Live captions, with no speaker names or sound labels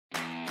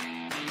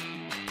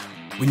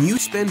When you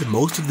spend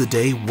most of the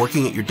day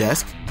working at your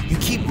desk, you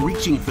keep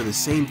reaching for the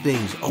same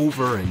things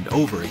over and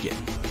over again.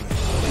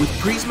 With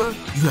Prisma,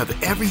 you have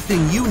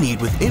everything you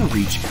need within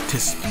reach to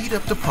speed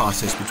up the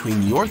process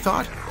between your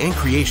thought and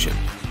creation.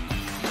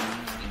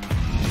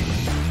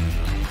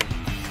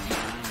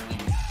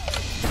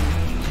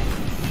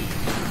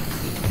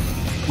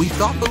 We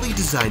thoughtfully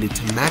designed it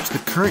to match the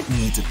current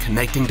needs of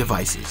connecting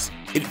devices.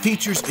 It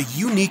features a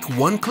unique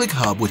one-click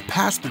hub with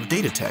pass-through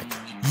data tech.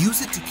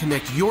 Use it to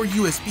connect your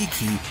USB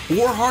key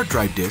or hard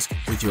drive disk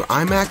with your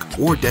iMac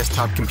or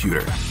desktop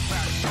computer.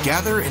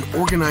 Gather and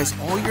organize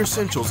all your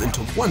essentials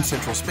into one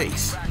central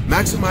space.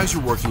 Maximize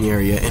your working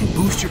area and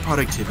boost your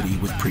productivity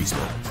with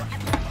Prisma.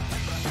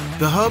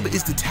 The hub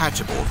is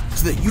detachable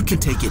so that you can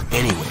take it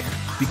anywhere,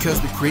 because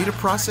the creative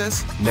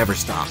process never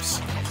stops.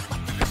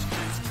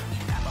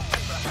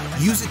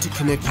 Use it to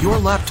connect your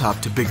laptop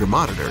to bigger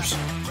monitors.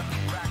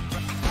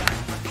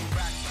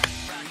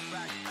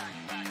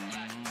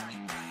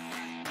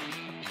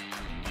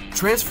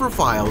 Transfer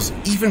files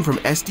even from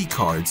SD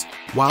cards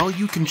while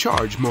you can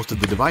charge most of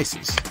the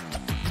devices.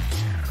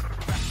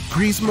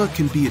 Prisma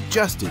can be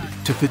adjusted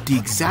to fit the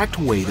exact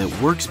way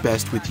that works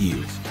best with you.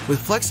 With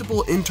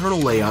flexible internal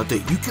layout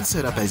that you can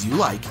set up as you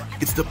like,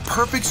 it's the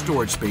perfect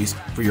storage space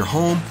for your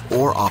home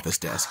or office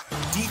desk.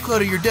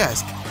 Declutter your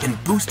desk and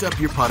boost up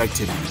your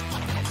productivity.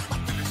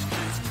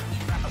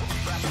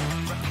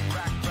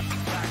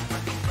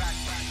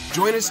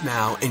 Join us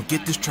now and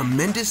get this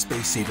tremendous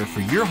space saver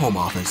for your home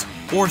office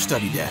or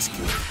study desk.